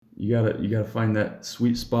you gotta find that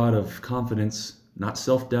sweet spot of confidence, not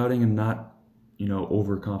self-doubting and not,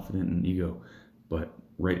 overconfident and ego, but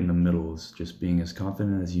right in the middle is just being as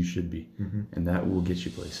confident as you should be, and that will get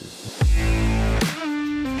you places.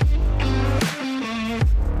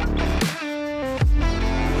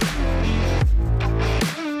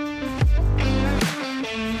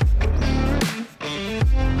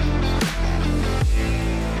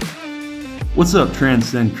 What's up,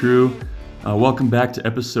 Transcend crew? Welcome back to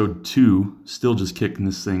episode 2. Still just kicking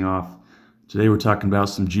this thing off. Today we're talking about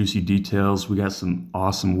some juicy details. We got some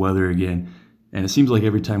awesome weather again. And it seems like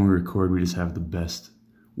every time we record, we just have the best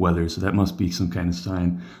weather. So that must be some kind of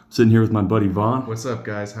sign. I'm sitting here with my buddy Vaughn. What's up,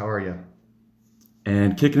 guys? How are you?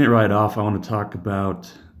 And kicking it right off, I want to talk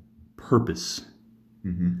about purpose.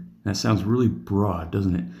 That sounds really broad,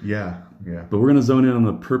 doesn't it? Yeah. But we're going to zone in on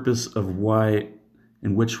the purpose of why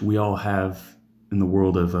in which we all have in the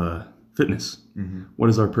world of fitness. What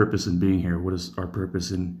is our purpose in being here? What is our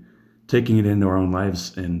purpose in taking it into our own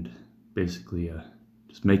lives and basically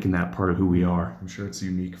just making that part of who we are? I'm sure it's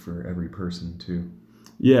unique for every person too.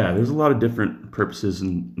 Yeah, there's a lot of different purposes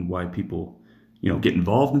and why people, get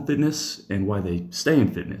involved in fitness and why they stay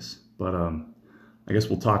in fitness. But I guess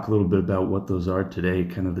we'll talk a little bit about what those are today,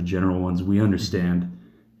 kind of the general ones we understand,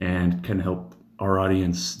 and kind of help our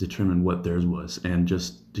audience determine what theirs was, and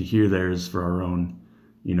just to hear theirs for our own,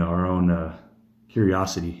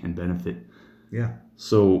 curiosity and benefit. Yeah.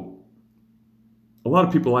 So a lot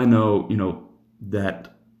of people I know,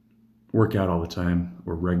 that work out all the time,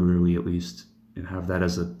 or regularly at least, and have that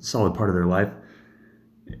as a solid part of their life,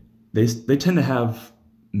 they tend to have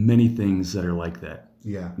many things that are like that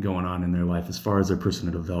going on in their life as far as their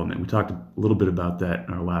personal development. We talked a little bit about that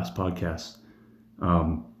in our last podcast.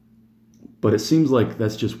 But it seems like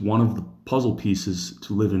that's just one of the puzzle pieces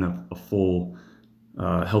to living a full,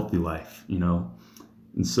 healthy life,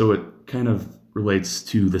 And so it kind of relates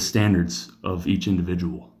to the standards of each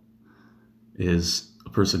individual. Is a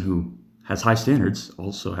person who has high standards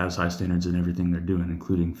also has high standards in everything they're doing,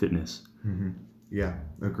 including fitness. Yeah,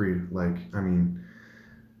 agreed.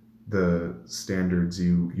 The standards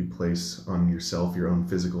you place on yourself, your own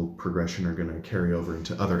physical progression, are going to carry over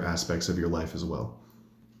into other aspects of your life as well.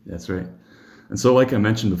 That's right. And so, like I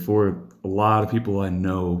mentioned before, a lot of people I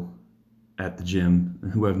know at the gym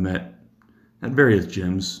who I've met at various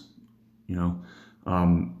gyms,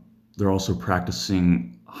 they're also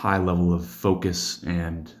practicing high level of focus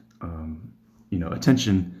and,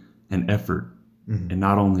 attention and effort. And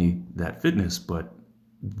not only that fitness, but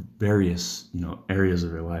various, areas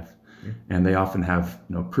of their life. And they often have,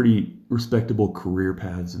 pretty respectable career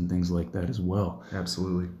paths and things like that as well.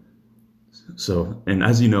 Absolutely. So, and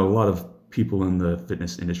as you know, a lot of people in the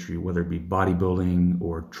fitness industry, whether it be bodybuilding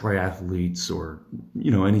or triathletes or,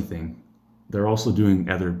 anything, they're also doing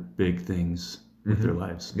other big things with their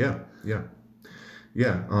lives. Yeah.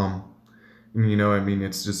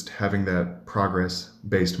 It's just having that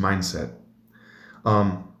progress-based mindset.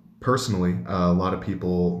 Personally, a lot of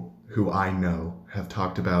people who I know have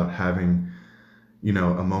talked about having,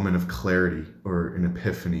 a moment of clarity or an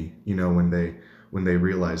epiphany, when they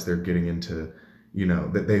realize they're getting into,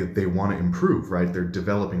 that they want to improve, right? They're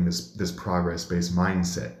developing this progress-based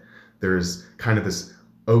mindset. There's kind of this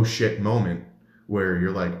oh shit moment where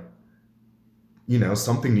you're like,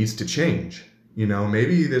 something needs to change.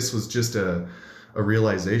 Maybe this was just a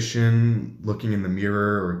realization, looking in the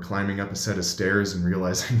mirror or climbing up a set of stairs and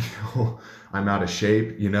realizing, I'm out of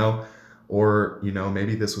shape, or,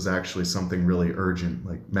 maybe this was actually something really urgent,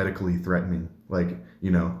 like medically threatening, like,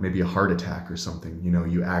 maybe a heart attack or something,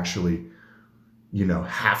 you actually,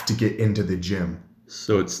 have to get into the gym.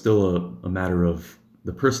 So it's still a matter of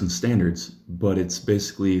the person's standards, but it's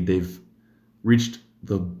basically they've reached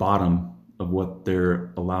the bottom of what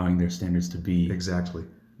they're allowing their standards to be. Exactly.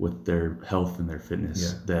 With their health and their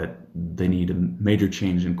fitness, that they need a major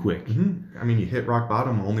change and quick. I mean, you hit rock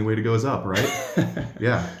bottom, the only way to go is up, right?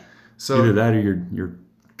 Yeah. So either that or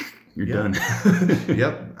you're done.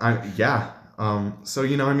 Yep. So,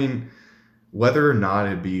 whether or not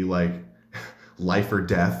it be like life or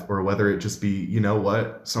death, or whether it just be,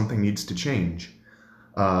 something needs to change.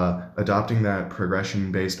 Adopting that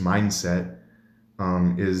progression-based mindset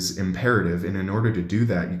is imperative, and in order to do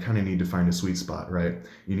that, you kind of need to find a sweet spot, right?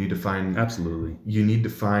 You need to find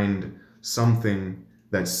something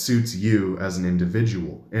that suits you as an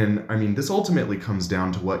individual. And this ultimately comes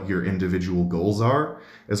down to what your individual goals are,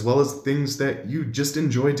 as well as things that you just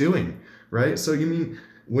enjoy doing, right? So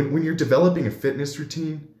when you're developing a fitness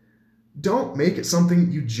routine, don't make it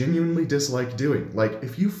something you genuinely dislike doing. Like,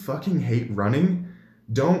 if you fucking hate running,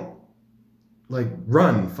 don't like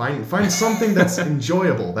run, find something that's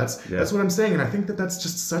enjoyable. That's Yeah. that's what I'm saying, and I think that that's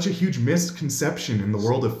just such a huge misconception in the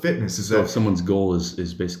world of fitness. Is So that if someone's goal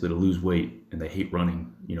is basically to lose weight and they hate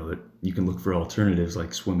running, that you can look for alternatives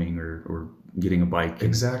like swimming or getting a bike. And,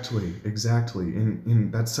 exactly,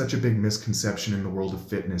 and that's such a big misconception in the world of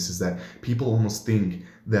fitness, is that people almost think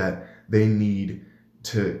that they need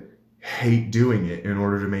to hate doing it in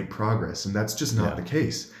order to make progress, and that's just not Yeah. the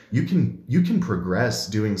case. You can progress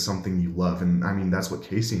doing something you love, and I mean that's what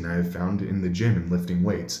Casey and I have found in the gym and lifting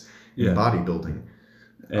weights, in Yeah. bodybuilding.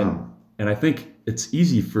 and and I think it's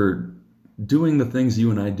easy for doing the things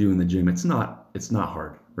you and I do in the gym. It's not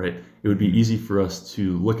hard, right? It would be easy for us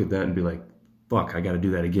to look at that and be like, fuck, I got to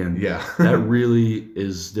do that again. Yeah. That really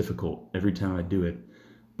is difficult every time I do it.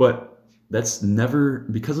 But that's never,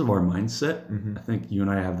 because of our mindset. Mhm. I think you and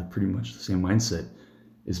I have pretty much the same mindset.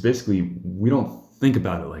 Is basically we don't think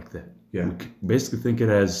about it like that. Yeah. We basically think it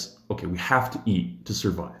as, okay, we have to eat to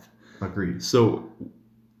survive. Agreed. So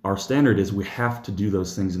our standard is we have to do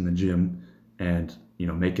those things in the gym and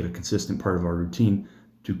make it a consistent part of our routine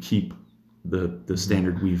to keep the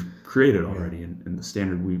standard we've created already, and the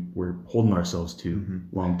standard we're holding ourselves to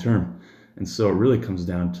long term. And so it really comes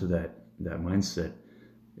down to that mindset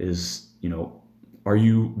is, are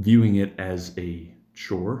you viewing it as a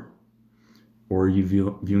chore, or are you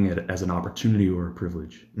viewing it as an opportunity or a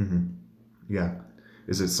privilege? Yeah.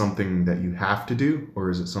 Is it something that you have to do, or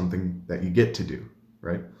is it something that you get to do,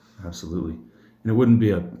 right? Absolutely. And it wouldn't be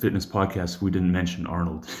a fitness podcast if we didn't mention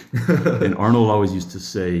Arnold. And Arnold always used to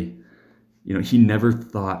say, he never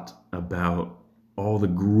thought about all the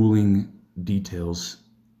grueling details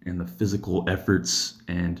and the physical efforts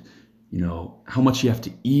and, how much you have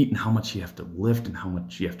to eat and how much you have to lift and how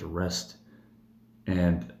much you have to rest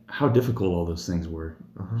and how difficult all those things were.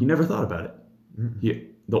 He never thought about it.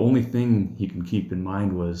 The only thing he can keep in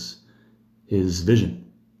mind was his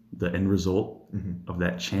vision, the end result of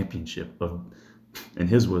that championship and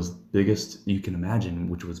his was biggest you can imagine,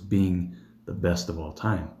 which was being the best of all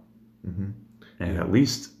time. And at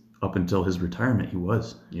least up until his retirement, he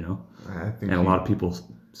was, I think and a lot of people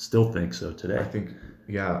still think so today. I think,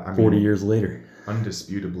 yeah, I mean, 40 years later.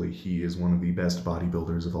 Undisputably, he is one of the best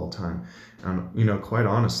bodybuilders of all time. And, quite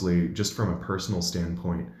honestly, just from a personal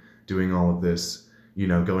standpoint, doing all of this,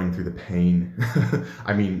 going through the pain,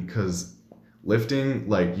 I mean, because lifting,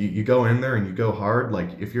 like you go in there and you go hard,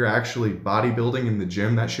 like if you're actually bodybuilding in the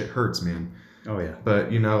gym, that shit hurts, man. Oh yeah. But,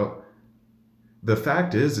 the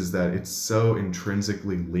fact is that it's so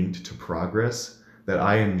intrinsically linked to progress that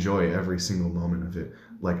I enjoy every single moment of it.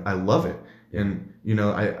 Like, I love it. And,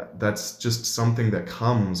 that's just something that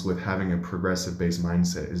comes with having a progressive based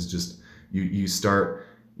mindset, is just you start,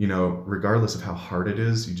 regardless of how hard it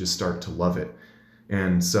is, you just start to love it.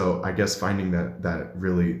 And so I guess finding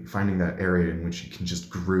that area in which you can just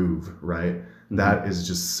groove, right? That is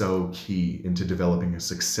just so key into developing a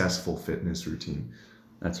successful fitness routine.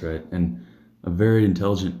 That's right. And a very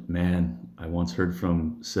intelligent man I once heard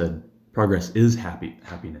from said, progress is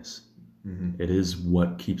happiness. It is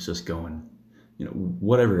what keeps us going,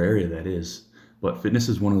 whatever area that is. But fitness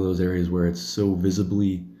is one of those areas where it's so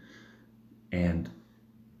visibly and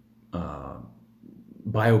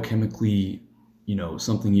biochemically,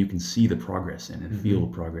 something you can see the progress in and feel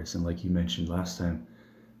progress in, like you mentioned last time.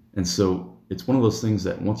 And so it's one of those things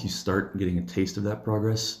that once you start getting a taste of that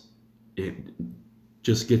progress, it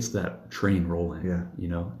just gets that train rolling,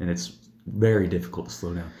 and it's very difficult to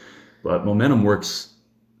slow down. But momentum works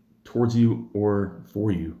towards you or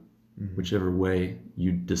for you, whichever way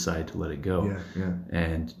you decide to let it go. Yeah.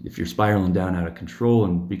 And if you're spiraling down out of control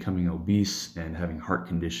and becoming obese and having heart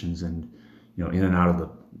conditions and, in and out of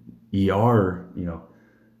the ER,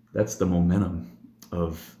 that's the momentum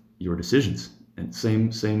of your decisions. And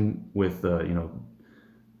same with,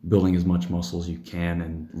 building as much muscle as you can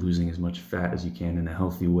and losing as much fat as you can in a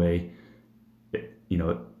healthy way. It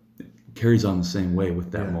carries on the same way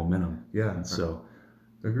with that momentum. Yeah. And so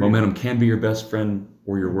Agreed. Momentum can be your best friend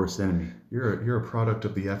or your worst enemy. You're a product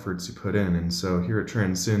of the efforts you put in. And so here at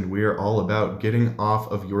Transcend, we are all about getting off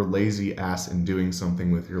of your lazy ass and doing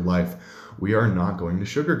something with your life. We are not going to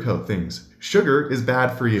sugarcoat things. Sugar is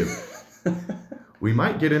bad for you. We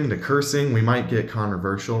might get into cursing. We might get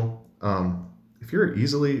controversial. If you're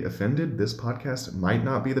easily offended, this podcast might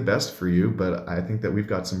not be the best for you, but I think that we've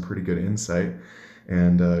got some pretty good insight.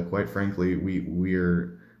 And quite frankly,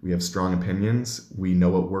 we have strong opinions. We know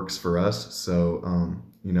what works for us. So,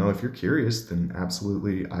 if you're curious, then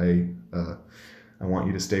absolutely, I want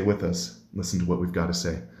you to stay with us. Listen to what we've got to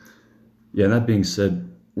say. Yeah, that being said,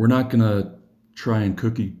 we're not going to try and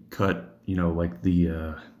cookie cut, like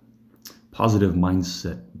the positive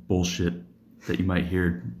mindset bullshit that you might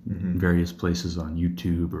hear in various places on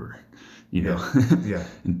YouTube or, you know, Yeah.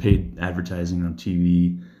 in paid advertising on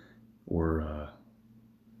TV or,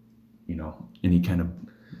 you know, any kind of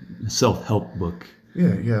self-help book.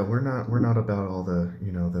 Yeah. We're not about all the,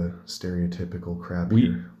 the stereotypical crap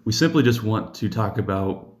here. We simply just want to talk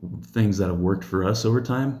about things that have worked for us over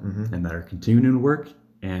time Mm-hmm. and that are continuing to work,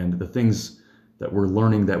 and the things that we're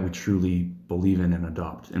learning that we truly believe in and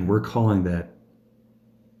adopt. And we're calling that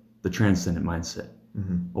the transcendent mindset,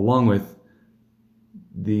 Mm-hmm. along with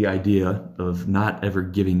the idea of not ever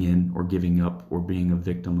giving in or giving up or being a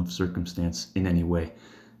victim of circumstance in any way.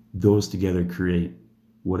 Those together create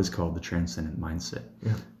what is called the transcendent mindset.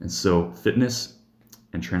 Yeah. And so fitness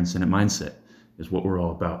and transcendent mindset is what we're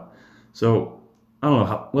all about. So I don't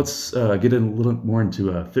know, let's get in a little more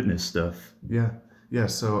into fitness stuff. Yeah.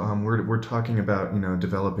 So we're talking about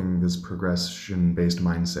developing this progression-based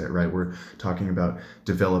mindset, right? We're talking about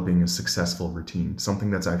developing a successful routine,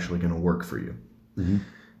 something that's actually going to work for you. Mm-hmm.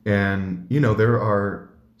 And there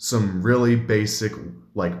are some really basic,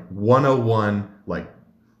 like 101, like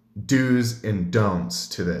do's and don'ts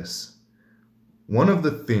to this. One of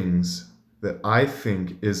the things that I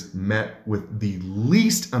think is met with the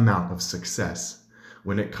least amount of success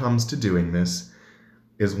when it comes to doing this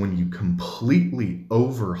is when you completely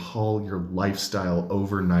overhaul your lifestyle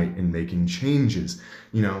overnight and making changes.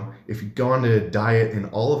 If you go on a diet and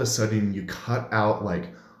all of a sudden you cut out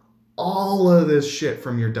like all of this shit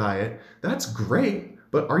from your diet, that's great.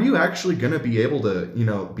 But are you actually going to be able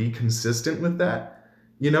to, be consistent with that?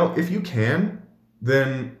 If you can,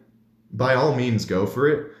 then by all means go for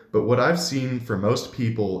it. But what I've seen for most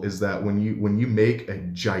people is that when you make a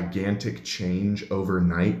gigantic change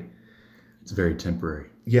overnight, it's very temporary.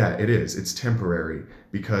 Yeah, it is. It's temporary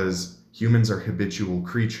because humans are habitual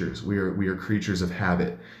creatures. We are creatures of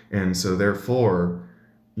habit. And so therefore,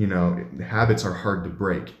 habits are hard to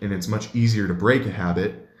break, and it's much easier to break a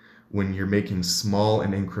habit when you're making small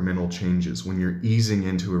and incremental changes, when you're easing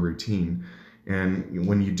into a routine. And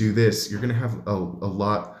when you do this, you're going to have a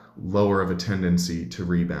lot lower of a tendency to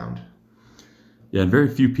rebound. Yeah, and very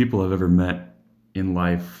few people I've ever met in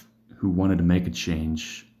life who wanted to make a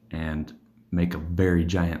change and make a very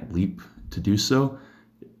giant leap to do so.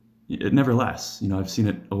 It never lasts. I've seen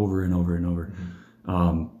it over and over and over.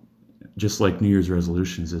 Mm-hmm. Just like New Year's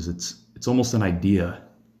resolutions is, it's almost an idea,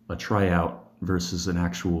 a tryout versus an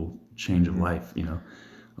actual change of life,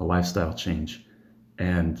 a lifestyle change.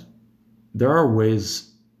 And there are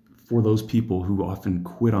ways for those people who often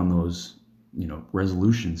quit on those,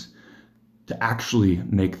 resolutions to actually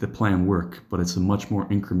make the plan work, but it's a much more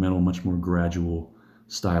incremental, much more gradual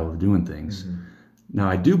style of doing things. Mm-hmm. Now,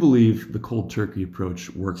 I do believe the cold turkey approach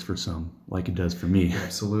works for some, like it does for me.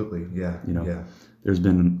 Absolutely, yeah. Yeah. There's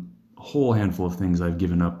been a whole handful of things I've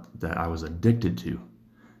given up that I was addicted to,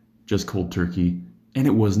 just cold turkey, and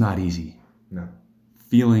it was not easy. No.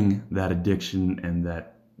 Feeling that addiction and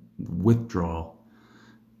that withdrawal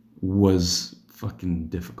was fucking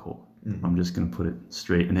difficult. Mm-hmm. I'm just going to put it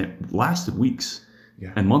straight. And it lasted weeks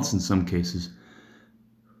and months in some cases.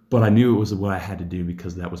 But I knew it was what I had to do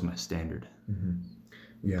because that was my standard. Mm-hmm.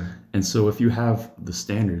 Yeah. And so if you have the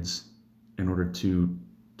standards in order to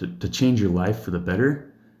change your life for the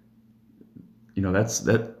better,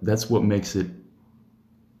 that's what makes it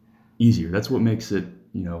easier. That's what makes it,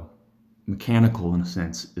 mechanical in a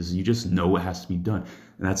sense, is you just know what has to be done.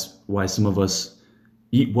 And that's why some of us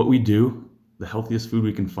eat what we do, the healthiest food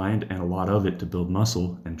we can find, and a lot of it to build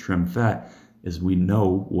muscle and trim fat, is we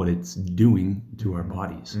know what it's doing to our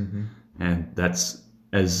bodies. Mm-hmm. And that's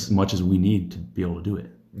as much as we need to be able to do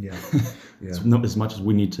it. Yeah. It's as much as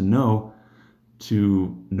we need to know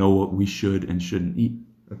what we should and shouldn't eat.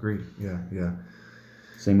 Agreed. Yeah.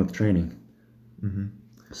 Same with training. Mm-hmm.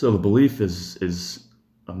 So the belief is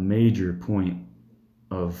a major point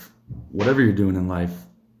of whatever you're doing in life.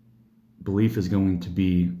 Belief is going to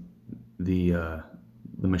be the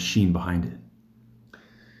machine behind it.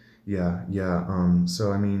 Yeah.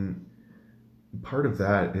 So I mean, part of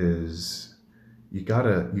that is you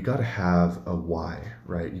gotta have a why,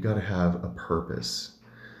 right? You gotta have a purpose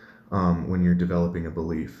when you're developing a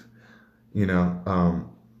belief. There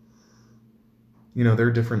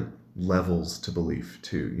are different levels to belief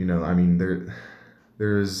too. I mean,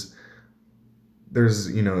 there's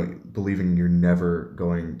believing you're never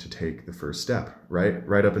going to take the first step,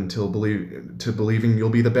 right up until believing you'll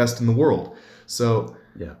be the best in the world. So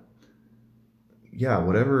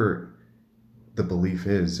whatever the belief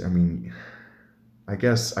is, I mean, I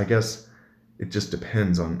guess it just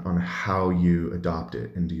depends on how you adopt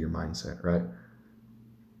it into your mindset, right?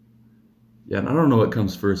 Yeah, and I don't know what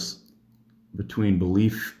comes first between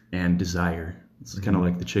belief and desire. It's kind of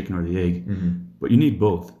like the chicken or the egg, Mm-hmm. but you need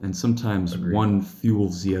both. And sometimes Agreed. one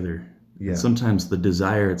fuels the other. Yeah. And sometimes the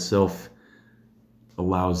desire itself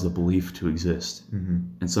allows the belief to exist, Mm-hmm.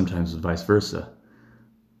 and sometimes vice versa.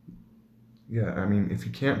 Yeah, I mean, if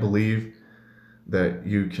you can't believe that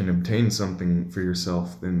you can obtain something for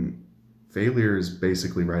yourself, then failure is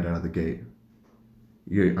basically right out of the gate.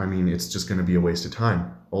 I mean, it's just going to be a waste of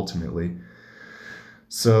time, ultimately.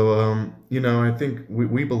 So, I think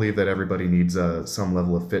we believe that everybody needs some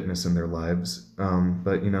level of fitness in their lives.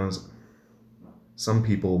 But, some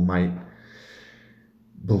people might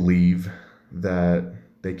believe that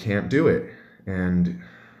they can't do it. And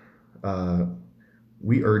uh,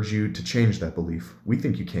 we urge you to change that belief. We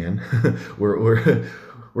think you can. we're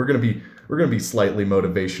we're gonna be slightly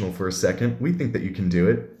motivational for a second. We think that you can do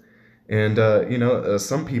it, and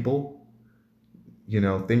some people,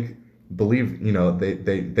 think believe,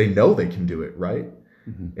 they know they can do it, right?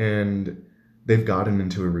 Mm-hmm. And they've gotten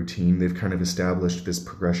into a routine. They've kind of established this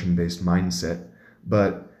progression based mindset,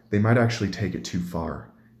 but they might actually take it too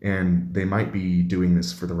far, and they might be doing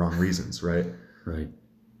this for the wrong reasons, right? Right.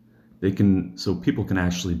 So people can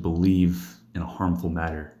actually believe in a harmful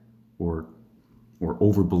matter, or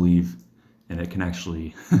overbelieve, and it can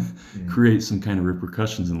actually create some kind of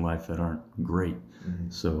repercussions in life that aren't great. Mm-hmm.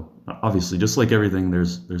 So obviously, just like everything,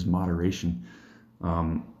 there's moderation.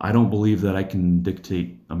 I don't believe that I can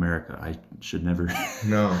dictate America. I should never.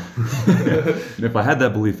 No. And if I had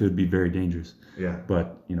that belief, it would be very dangerous. Yeah.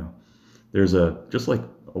 But there's just like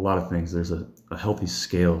a lot of things, there's a healthy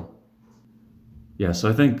scale. Yeah, so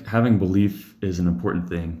I think having belief is an important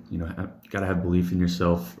thing. You got to have belief in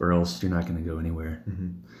yourself, or else you're not going to go anywhere.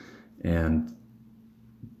 Mm-hmm. And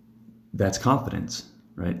that's confidence,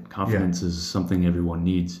 right? Confidence is something everyone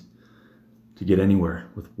needs to get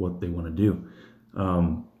anywhere with what they want to do.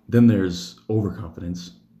 Then there's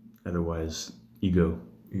overconfidence, otherwise ego,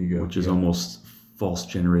 which is almost false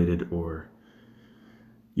generated, or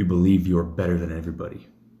you believe you're better than everybody,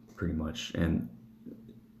 pretty much. And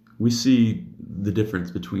we see the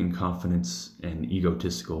difference between confidence and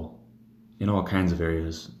egotistical in all kinds of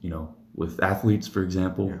areas, with athletes, for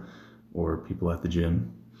example, or people at the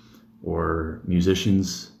gym, or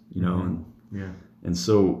musicians, Mm-hmm. and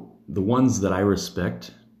so the ones that I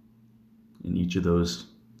respect in each of those,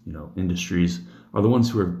 industries are the ones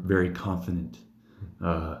who are very confident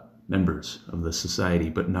members of the society,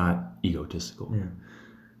 but not egotistical.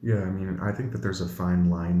 Yeah, I mean, I think that there's a fine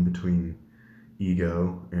line between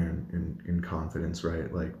ego and confidence,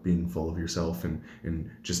 right? Like being full of yourself and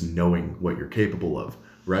just knowing what you're capable of,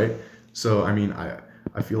 right? So, I mean,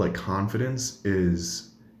 I feel like confidence is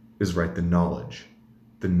right, the knowledge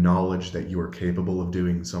that you are capable of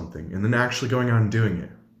doing something, and then actually going out and doing it,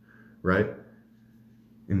 right?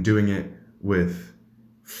 And doing it with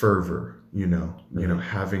fervor,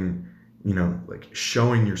 having, like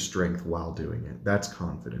showing your strength while doing it. That's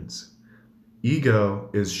confidence. Ego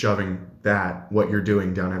is shoving what you're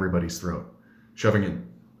doing down everybody's throat, shoving it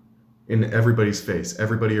in everybody's face.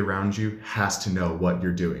 Everybody around you has to know what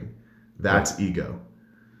you're doing. That's ego.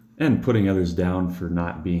 And putting others down for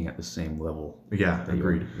not being at the same level. Yeah,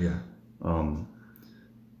 agreed. Yeah. And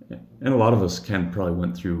a lot of us probably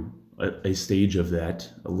went through a stage of that,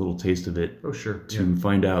 a little taste of it. Oh, sure. To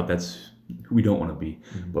find out that's who we don't want to be.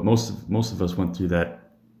 Mm-hmm. But most of us went through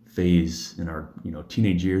that phase in our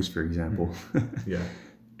teenage years, for example. Yeah.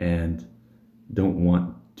 And don't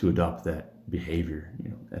want to adopt that behavior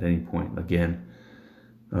at any point again.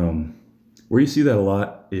 Where you see that a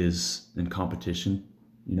lot is in competition,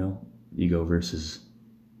 ego versus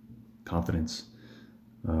confidence,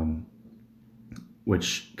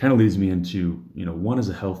 which kind of leads me into one is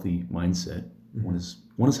a healthy mindset. Mm-hmm.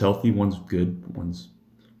 One is healthy, one's good, one's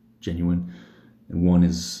genuine, and one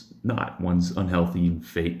is not. One's unhealthy and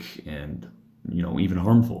fake and even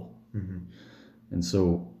harmful. Mm-hmm. And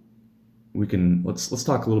so let's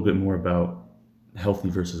talk a little bit more about healthy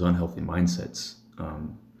versus unhealthy mindsets.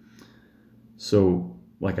 So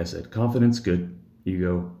like I said, confidence good,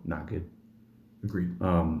 ego not good. Agreed.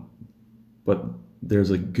 But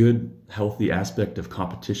there's a good healthy aspect of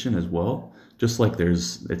competition as well, just like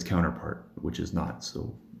there's its counterpart, which is not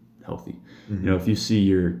so healthy. Mm-hmm. If you see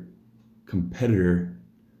your competitor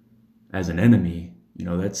as an enemy,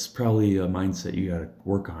 that's probably a mindset you got to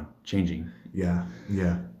work on changing. Yeah.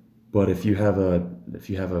 But if you have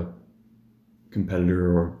a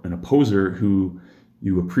competitor or an opposer who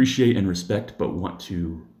you appreciate and respect but want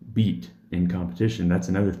to beat in competition, that's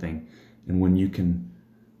another thing. And when you can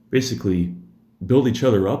basically build each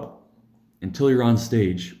other up until you're on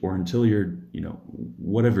stage, or until you're,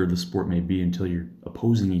 whatever the sport may be, until you're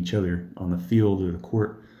opposing each other on the field or the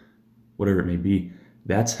court, whatever it may be,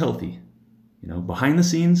 that's healthy. Behind the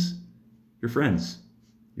scenes, you're friends.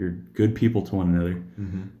 You're good people to one another.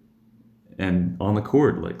 Mm-hmm. And on the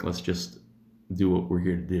court, like, let's just do what we're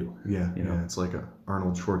here to do. Yeah, it's like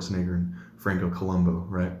Arnold Schwarzenegger and Franco Columbu,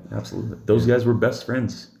 right? Absolutely. Those guys were best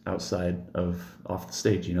friends off the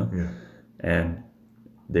stage, Yeah. And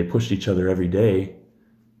they pushed each other every day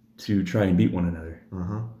to try and beat one another.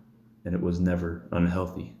 Uh-huh. And it was never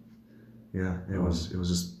unhealthy. Yeah, it was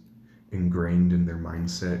just ingrained in their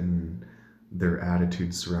mindset and their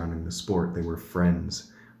attitude surrounding the sport. They were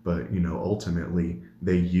friends, but ultimately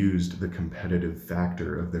they used the competitive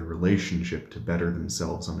factor of their relationship to better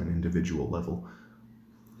themselves on an individual level.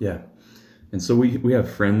 Yeah. And so we have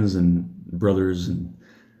friends and brothers and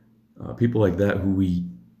people like that who we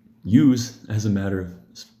use as a matter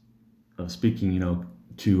of speaking,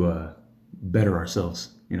 to better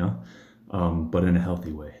ourselves, but in a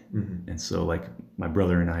healthy way. Mm-hmm. And so, like, my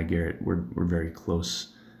brother and I, Garrett, we're very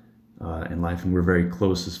close in life, and we're very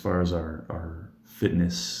close as far as our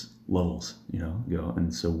fitness levels, go.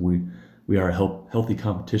 And so we are a healthy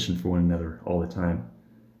competition for one another all the time.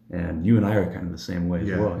 And you and I are kind of the same way as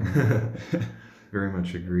well. Very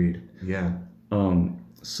much agreed. Yeah.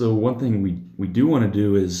 So one thing we do want to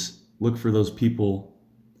do is look for those people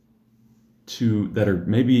that are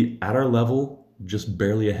maybe at our level, just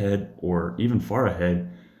barely ahead, or even far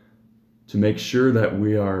ahead, to make sure that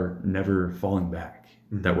we are never falling back,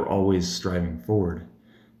 mm-hmm. that we're always striving forward.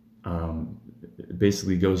 It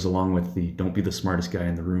basically goes along with the don't be the smartest guy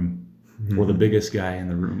in the room, mm-hmm. or the biggest guy in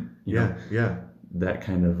the room. Yeah. That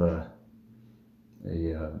kind of a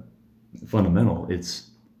fundamental. It's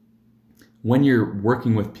when you're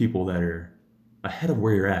working with people that are ahead of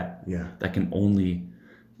where you're at, that can only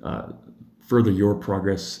further your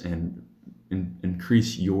progress and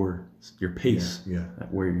increase your pace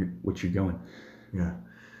at what you're going. Yeah.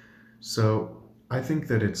 So I think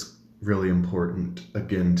that it's really important,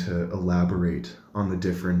 again, to elaborate on the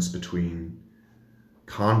difference between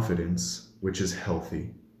confidence, which is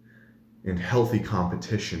healthy, and healthy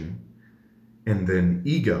competition, and then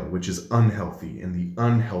ego, which is unhealthy, and the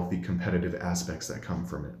unhealthy competitive aspects that come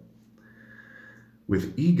from it.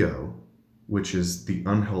 With ego, which is the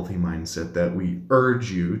unhealthy mindset that we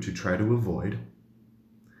urge you to try to avoid,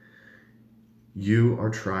 you are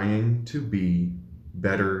trying to be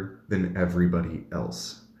better than everybody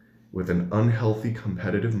else. With an unhealthy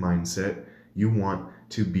competitive mindset, you want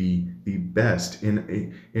to be the best in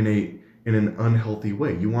an unhealthy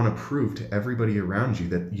way. You want to prove to everybody around you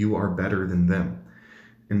that you are better than them.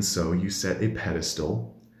 And so you set a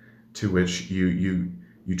pedestal to which you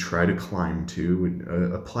try to climb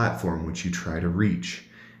to, a platform which you try to reach,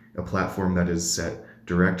 a platform that is set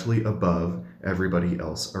directly above everybody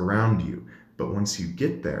else around you. But once you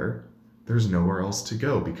get there, there's nowhere else to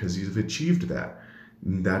go because you've achieved that.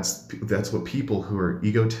 That's what people who are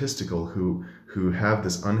egotistical, who have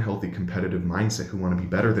this unhealthy competitive mindset, who want to be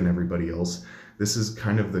better than everybody else, this is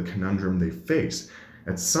kind of the conundrum they face.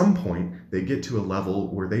 At some point, they get to a level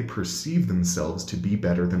where they perceive themselves to be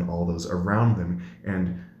better than all those around them.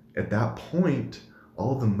 And at that point,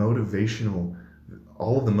 all of the motivation,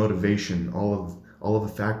 all of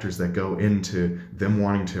the factors that go into them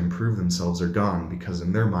wanting to improve themselves are gone, because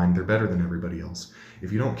in their mind, they're better than everybody else.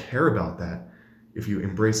 If you don't care about that, if you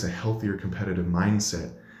embrace a healthier competitive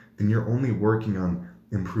mindset, then you're only working on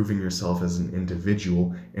improving yourself as an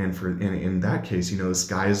individual. And in that case, the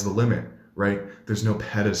sky is the limit, right? There's no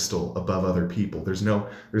pedestal above other people. There's no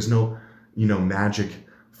magic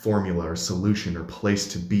formula or solution or place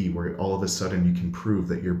to be where all of a sudden you can prove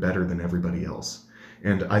that you're better than everybody else.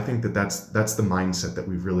 And I think that's the mindset that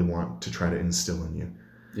we really want to try to instill in you.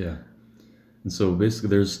 Yeah. And so basically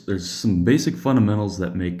there's some basic fundamentals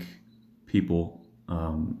that make people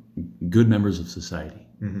good members of society,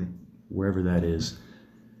 mm-hmm. wherever that is.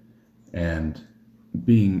 And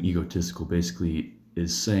being egotistical basically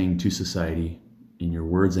is saying to society in your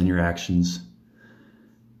words and your actions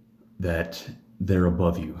that they're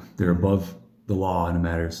above you. They're mm-hmm. above the law in a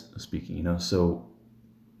matter of speaking, So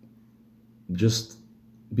just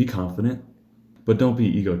be confident, but don't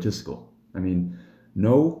be egotistical. I mean,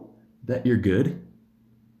 know that you're good,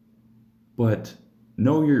 but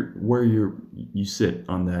know where you sit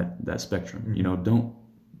on that spectrum. Mm-hmm.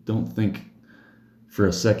 Don't think for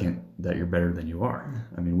a second that you're better than you are.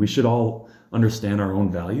 I mean, we should all understand our own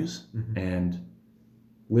values mm-hmm. and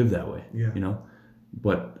live that way.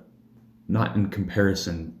 But not in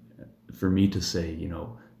comparison. For me to say,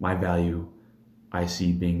 my value I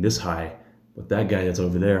see being this high, but that guy that's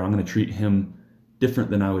over there, I'm going to treat him different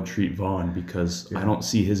than I would treat Vaughn because I don't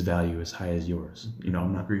see his value as high as yours.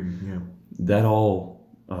 I'm not. Agreed. Yeah. That all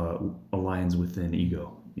aligns within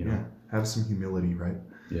ego, you know? Yeah. Have some humility, right?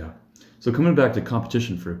 Yeah. So coming back to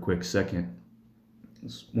competition for a quick second,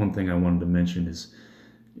 one thing I wanted to mention is,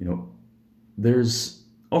 you know, there's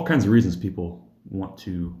all kinds of reasons people want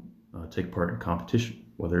to take part in competition,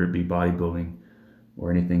 whether it be bodybuilding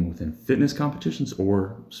or anything within fitness competitions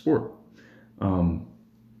or sport. Um,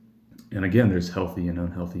 and again, there's healthy and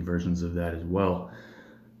unhealthy versions of that as well.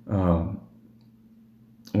 Um,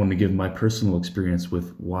 I wanted to give my personal experience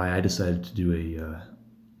with why I decided to do a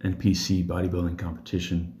NPC bodybuilding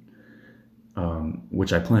competition,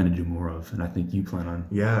 which I plan to do more of, and I think you plan on.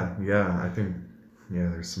 Yeah, I think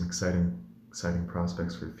there's some exciting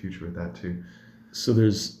prospects for the future with that too. So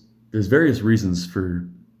there's various reasons for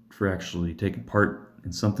actually taking part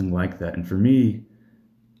in something like that, and for me,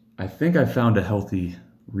 I think I found a healthy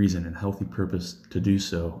reason and healthy purpose to do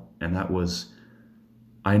so, and that was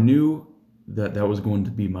I knew that was going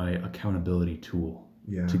to be my accountability tool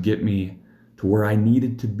Yeah. to get me to where I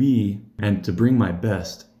needed to be and to bring my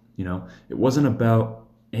best. You know, it wasn't about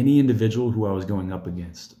any individual who I was going up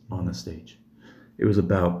against on the stage. It was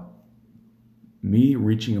about me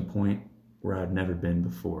reaching a point where I'd never been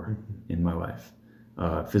before in my life,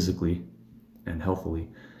 physically and healthily.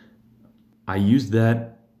 I used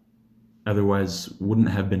that, otherwise wouldn't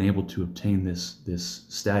have been able to obtain this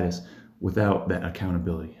status without that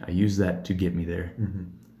accountability. I used that to get me there,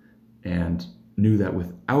 and knew that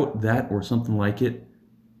without that or something like it,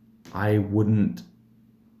 I wouldn't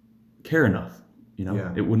care enough. You know,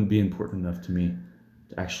 Yeah. it wouldn't be important enough to me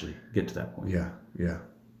to actually get to that point. Yeah.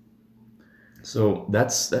 So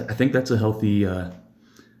I think that's a healthy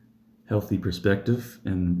perspective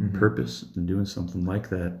and purpose in doing something like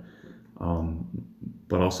that.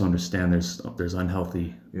 But also understand there's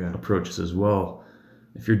unhealthy Yeah. approaches as well.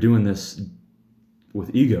 If you're doing this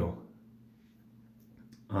with ego,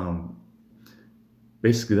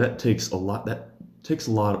 basically that takes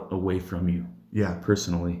a lot away from you. Yeah.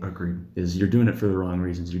 Personally, Agreed. is you're doing it for the wrong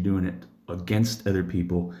reasons. You're doing it against other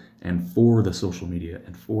people and for the social media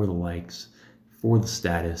and for the likes, for the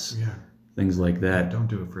status, Yeah. things like that. Don't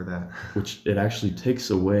do it for that. Which it actually takes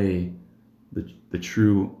away the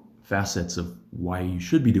true facets of why you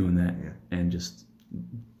should be doing that, and just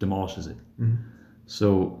demolishes it.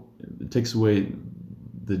 So it takes away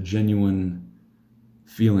the genuine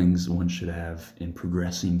feelings one should have in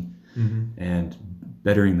progressing and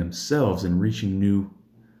bettering themselves and reaching new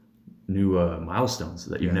milestones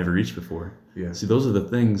that you've never reached before. Yeah. See, those are the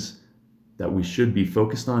things that we should be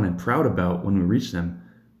focused on and proud about when we reach them.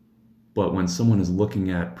 But when someone is looking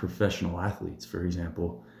at professional athletes, for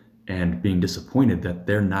example, and being disappointed that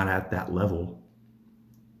they're not at that level,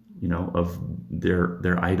 you know, of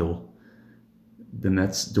their idol, then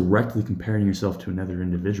that's directly comparing yourself to another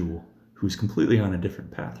individual who's completely on a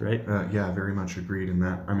different path, right? Yeah, very much agreed in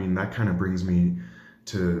that. I mean, that kind of brings me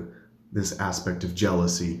to this aspect of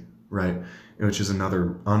jealousy, right? Which is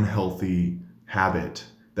another unhealthy habit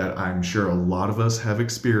that I'm sure a lot of us have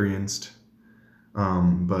experienced,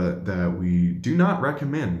 but that we do not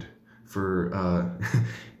recommend for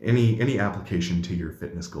any application to your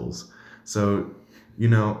fitness goals. So, you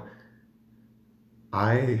know,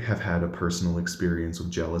 I have had a personal experience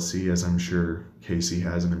with jealousy, as I'm sure Casey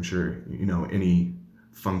has, and I'm sure, you know, any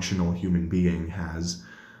functional human being has.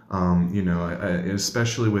 You know,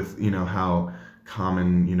 especially with, you know, how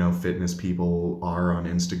common, you know, fitness people are on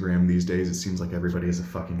Instagram these days. It seems like everybody has a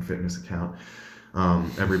fucking fitness account.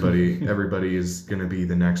 Everybody is gonna be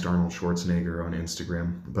the next Arnold Schwarzenegger on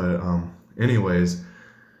Instagram. But anyways,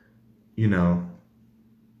 you know,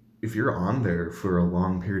 if you're on there for a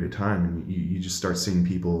long period of time and you just start seeing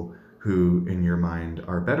people who in your mind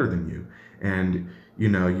are better than you, and you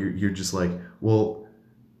know, you're just like, well,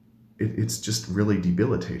 it's just really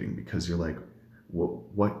debilitating, because you're like, well,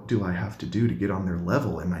 what do I have to do to get on their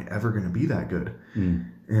level? Am I ever going to be that good?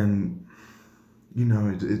 And you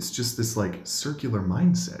know, it's just this like circular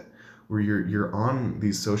mindset where you're on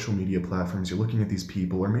these social media platforms, you're looking at these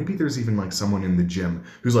people, or maybe there's even like someone in the gym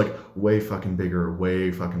who's like way fucking bigger,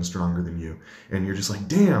 way fucking stronger than you, and you're just like,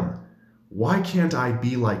 damn, why can't I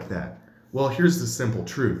be like that? Well, here's the simple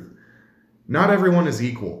truth. Not everyone is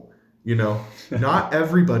equal, you know? Not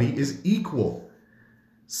everybody is equal.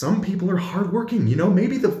 Some people are hardworking, you know?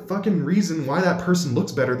 Maybe the fucking reason why that person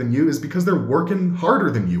looks better than you is because they're working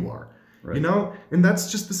harder than you are. Right. You know, and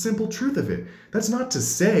that's just the simple truth of it. That's not to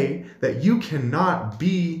say that you cannot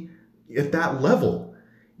be at that level.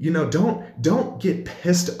 You know, don't get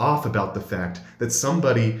pissed off about the fact that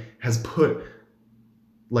somebody has put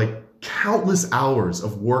like countless hours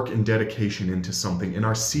of work and dedication into something and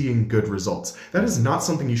are seeing good results. That is not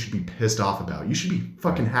something you should be pissed off about. You should be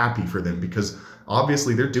fucking happy for them, because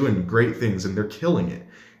obviously they're doing great things and they're killing it.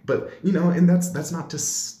 But and that's not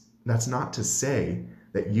to say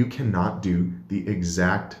that you cannot do the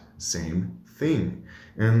exact same thing.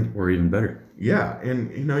 And Or even better. yeah,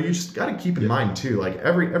 and you just got to keep in mind too, like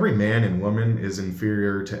every man and woman is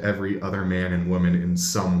inferior to every other man and woman in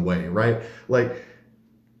some way, right? Like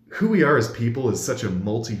who we are as people is such a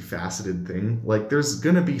multifaceted thing. Like there's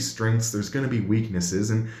going to be strengths, there's going to be weaknesses,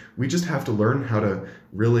 and we just have to learn how to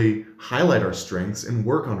really highlight our strengths and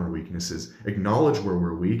work on our weaknesses, acknowledge where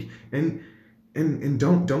we're weak, and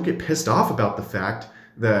don't get pissed off about the fact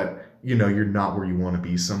that you're not where you want to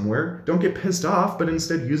be somewhere. Don't get pissed off, but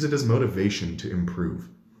instead use it as motivation to improve.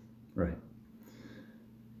 Right.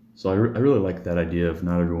 So I really like that idea of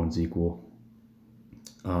not everyone's equal,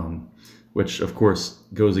 which of course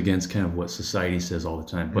goes against kind of what society says all the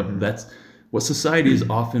time. But that's what society is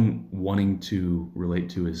often wanting to relate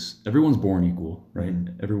to is everyone's born equal, right?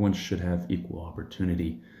 Everyone should have equal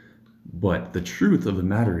opportunity. But the truth of the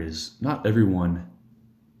matter is not everyone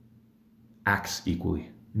acts equally.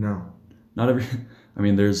 No. Not every. I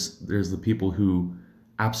mean, there's the people who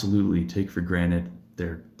absolutely take for granted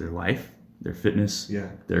their life, their fitness, Yeah.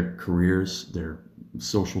 their careers, their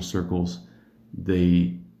social circles.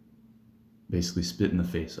 They basically spit in the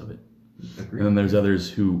face of it. Agreed. And then there's others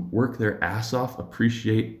who work their ass off,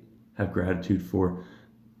 appreciate, have gratitude for,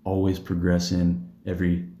 always progress in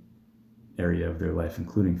every area of their life,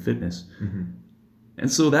 including fitness. And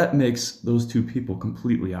so that makes those two people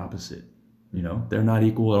completely opposite. They're not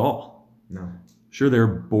equal at all. No. Sure, they're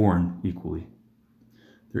born equally.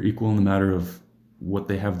 They're equal in the matter of what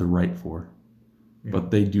they have the right for,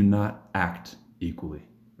 but they do not act equally.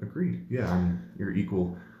 Agreed. Yeah, I mean, you're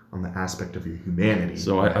equal on the aspect of your humanity.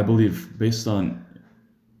 So I believe based on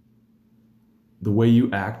the way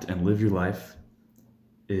you act and live your life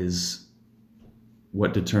is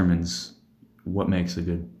what determines what makes a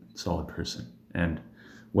good, solid person, and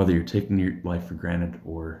whether you're taking your life for granted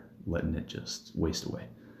or letting it just waste away.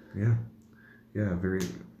 Yeah, I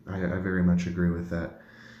very much agree with that.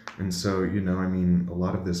 And so, I mean, a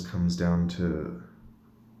lot of this comes down to,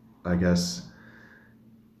 I guess,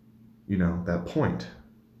 that point,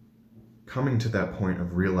 coming to that point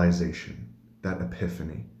of realization, that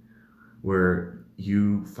epiphany, where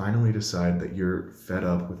you finally decide that you're fed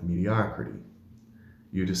up with mediocrity.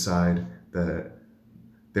 You decide that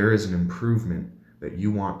there is an improvement that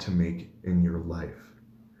you want to make in your life.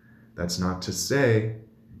 That's not to say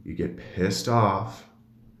you get pissed off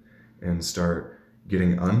and start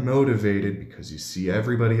getting unmotivated because you see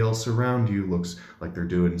everybody else around you looks like they're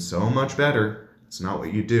doing so much better. It's not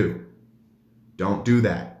what you do. Don't do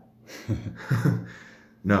that.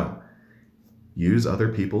 No. Use other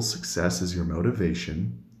people's success as your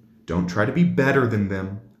motivation. Don't try to be better than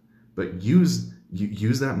them, but use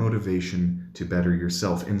that motivation to better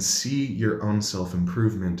yourself and see your own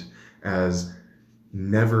self-improvement as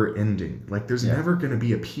never ending. Like there's never going to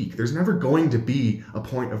be a peak. There's never going to be a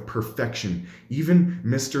point of perfection. Even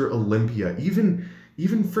Mr. Olympia, even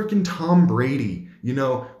freaking Tom Brady,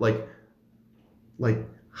 like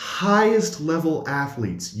highest level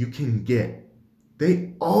athletes you can get,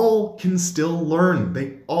 they all can still learn.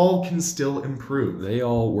 They all can still improve. They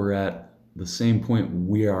all were at the same point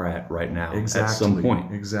we are at right now. Exactly. At some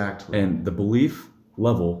point. Exactly. And the belief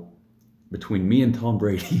level between me and Tom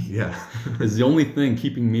Brady is the only thing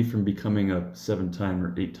keeping me from becoming a 7-time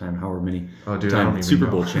or 8-time, however many time Super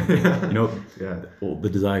Bowl champion. Well, the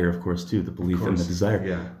desire, of course, too, the belief and the desire.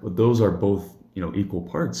 Yeah. But those are both, equal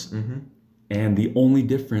parts. And the only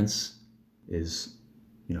difference is,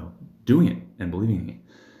 doing it and believing in it.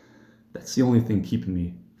 That's the only thing keeping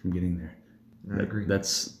me from getting there. I agree.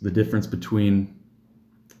 That's the difference between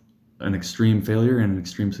an extreme failure and an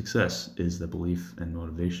extreme success is the belief and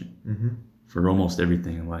motivation for almost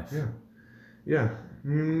everything in life. Yeah.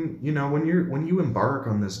 When you embark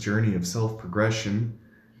on this journey of self-progression,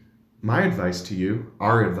 my advice to you,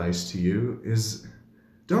 our advice to you is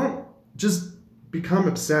don't just become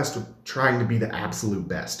obsessed with trying to be the absolute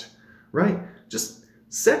best, right? Just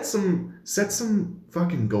set some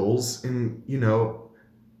fucking goals and,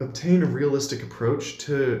 obtain a realistic approach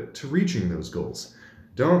to reaching those goals.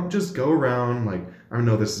 Don't just go around I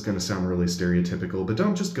know this is going to sound really stereotypical, but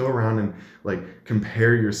don't just go around and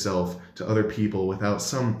compare yourself to other people without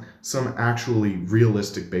some actually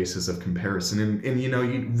realistic basis of comparison. And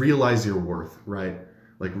you realize your worth, right?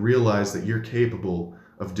 Realize that you're capable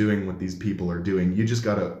of doing what these people are doing. You just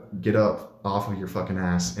got to get up off of your fucking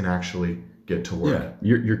ass and actually get to work.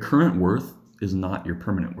 Yeah. Your current worth is not your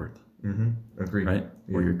permanent worth. Agreed. Right?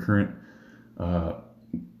 Yeah. Or your current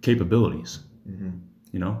capabilities.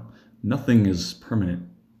 Nothing is permanent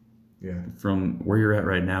Yeah. from where you're at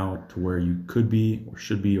right now to where you could be or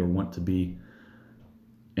should be or want to be.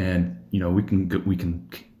 And we can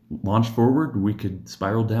launch forward, we could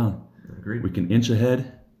spiral down. Agreed. We can inch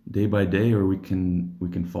ahead day by day, or we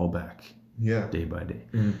can fall back Yeah. day by day.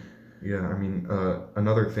 Yeah, I mean,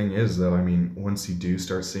 another thing is, though, I mean, once you do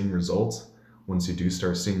start seeing results, once you do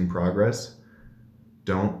start seeing progress,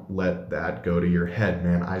 don't let that go to your head,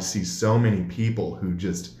 man. I see so many people who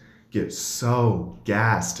just get so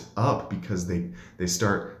gassed up because they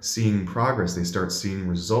start seeing progress, they start seeing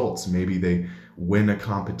results. Maybe they win a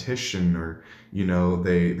competition, or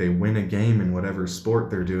they win a game in whatever sport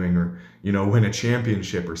they're doing, or win a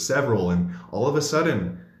championship or several, and all of a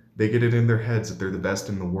sudden they get it in their heads that they're the best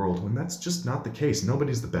in the world, when that's just not the case.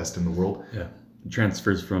 Nobody's the best in the world. Yeah, it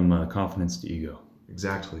transfers from confidence to ego.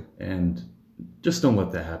 Exactly. And just don't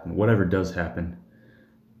let that happen. Whatever does happen,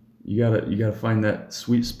 you gotta find that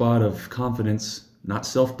sweet spot of confidence, not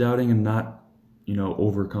self-doubting and not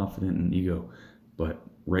overconfident and ego, but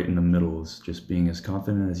right in the middle is just being as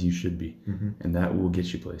confident as you should be. And that will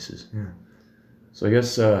get you places. Yeah. So I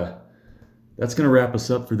guess that's going to wrap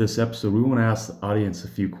us up for this episode. We want to ask the audience a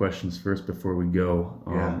few questions first before we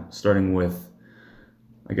go. Starting with,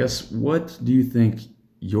 I guess, what do you think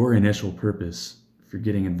your initial purpose for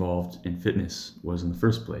getting involved in fitness was in the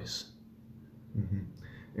first place?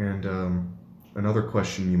 And another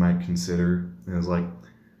question you might consider is like,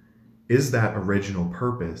 is that original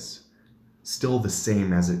purpose still the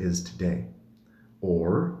same as it is today?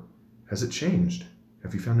 Or has it changed?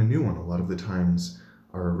 Have you found a new one? A lot of the times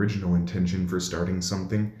our original intention for starting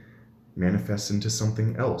something manifests into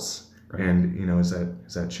something else. Right. And is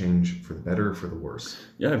that change for the better or for the worse?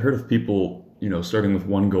 Yeah, I've heard of people starting with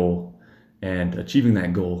one goal and achieving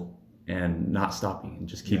that goal and not stopping and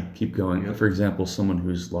just keep going. Yep. For example, someone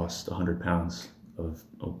who's lost 100 pounds of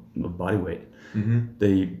body weight,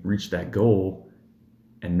 they reach that goal,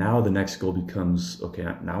 and now the next goal becomes, okay,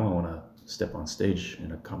 now I want to step on stage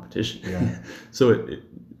in a competition. Yeah. So it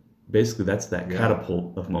basically, that's that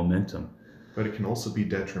catapult of momentum. But it can also be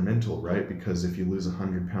detrimental, right? Because if you lose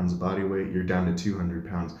 100 pounds of body weight, you're down to 200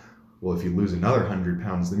 pounds. Well, if you lose another 100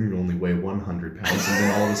 pounds, then you only weigh 100 pounds, and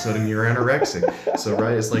then all of a sudden you're anorexic. So,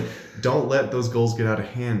 right, it's like, don't let those goals get out of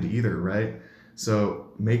hand either, right?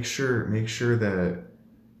 So make sure that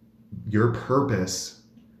your purpose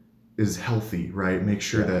is healthy, right? Make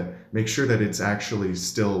sure that it's actually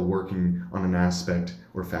still working on an aspect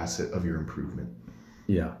or facet of your improvement.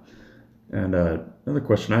 Yeah. And another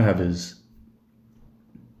question I have is,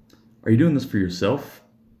 are you doing this for yourself?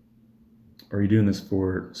 Or are you doing this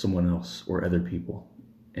for someone else or other people?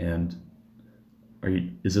 And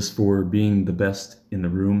is this for being the best in the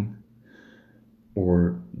room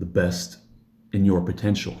or the best in your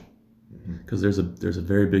potential? Because there's a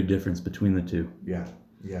very big difference between the two. Yeah.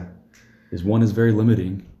 One is very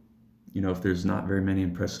limiting, if there's not very many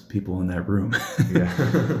impressive people in that room.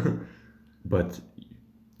 Yeah. But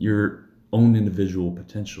your own individual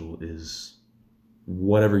potential is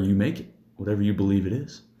whatever you make it, whatever you believe it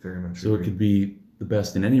is. Very much. So it could be the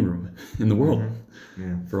best in any room in the world,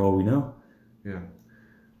 for all we know. Yeah.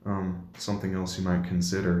 Something else you might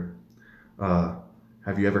consider.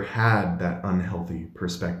 Have you ever had that unhealthy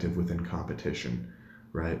perspective within competition,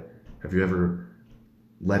 right? Have you ever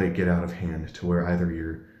let it get out of hand to where either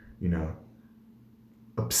you're,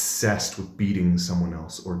 obsessed with beating someone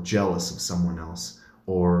else or jealous of someone else,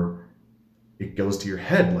 or it goes to your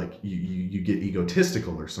head like you get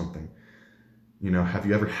egotistical or something? Have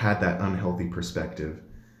you ever had that unhealthy perspective,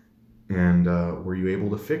 and were you able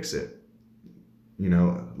to fix it?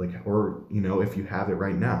 If you have it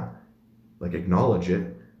right now, acknowledge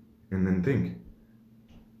it and then think,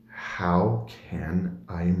 how can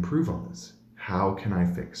I improve on this? How can I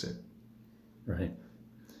fix it? Right.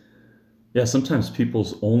 Yeah, sometimes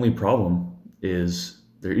people's only problem is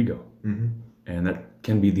their ego. And that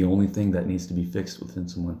can be the only thing that needs to be fixed within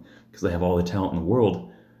someone, because they have all the talent in the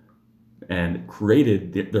world, and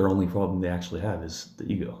their only problem they actually have is the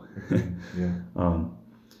ego. Yeah.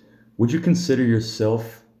 Would you consider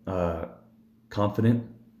yourself confident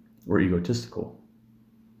or egotistical?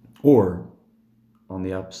 Or on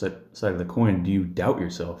the opposite side of the coin, do you doubt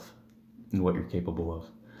yourself and what you're capable of?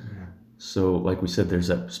 Yeah. So like we said, there's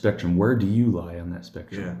that spectrum. Where do you lie on that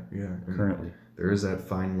spectrum? Yeah. Currently. There is that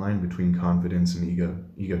fine line between confidence and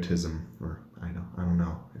egotism, or I don't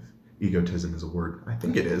know if egotism is a word. I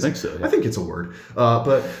think it is. I think so. Yeah. I think it's a word.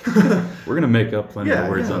 But we're gonna make up plenty of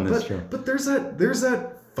words on this show. But there's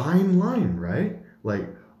that fine line, right? Like,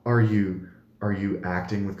 are you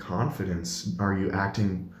acting with confidence? Are you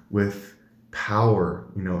acting with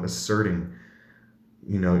power? Asserting.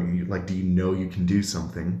 Do you know you can do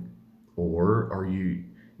something? Or are you,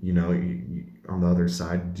 on the other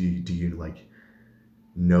side, do you like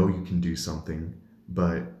know you can do something,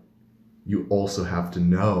 but you also have to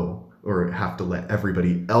know or have to let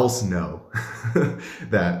everybody else know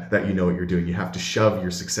that you know what you're doing. You have to shove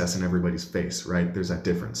your success in everybody's face, right? There's that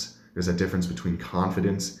difference. There's that difference between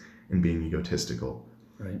confidence and being egotistical.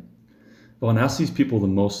 Right. Well, and ask these people the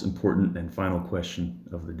most important and final question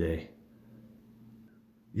of the day.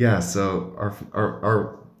 Yeah, so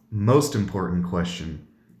our most important question,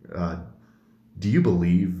 do you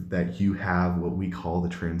believe that you have what we call the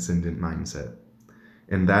transcendent mindset?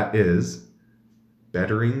 And that is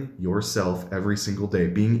bettering yourself every single day,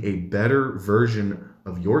 being a better version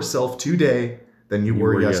of yourself today than you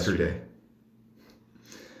were yesterday.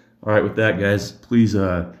 All right, with that, guys, please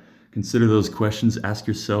consider those questions. Ask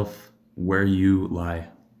yourself where you lie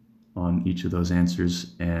on each of those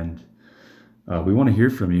answers, and we want to hear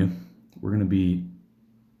from you. We're gonna be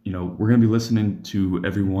listening to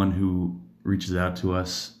everyone who reaches out to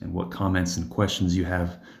us and what comments and questions you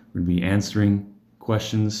have. We're gonna be answering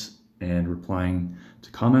questions and replying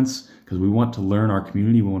to comments because we want to learn our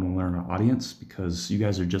community. We want to learn our audience because you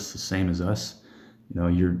guys are just the same as us.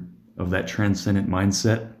 You're of that transcendent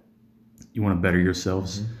mindset. You want to better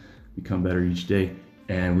yourselves, become better each day,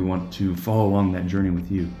 and we want to follow along that journey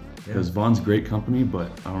with you. Because Vaughn's great company, but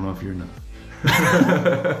I don't know if you're enough.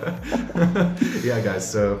 Yeah, guys.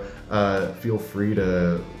 So feel free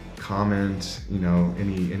to comment.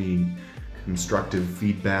 Any constructive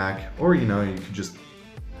feedback, or you could just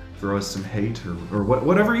throw us some hate or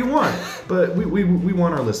whatever you want. But we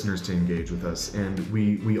want our listeners to engage with us, and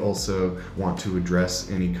we also want to address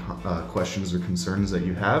any questions or concerns that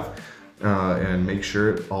you have, and make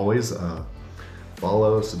sure always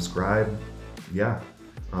follow, subscribe. Yeah,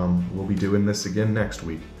 we'll be doing this again next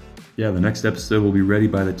week. Yeah, the next episode will be ready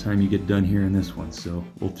by the time you get done hearing this one. So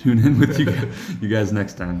we'll tune in with you guys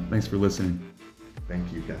next time. Thanks for listening.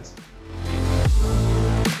 Thank you, guys.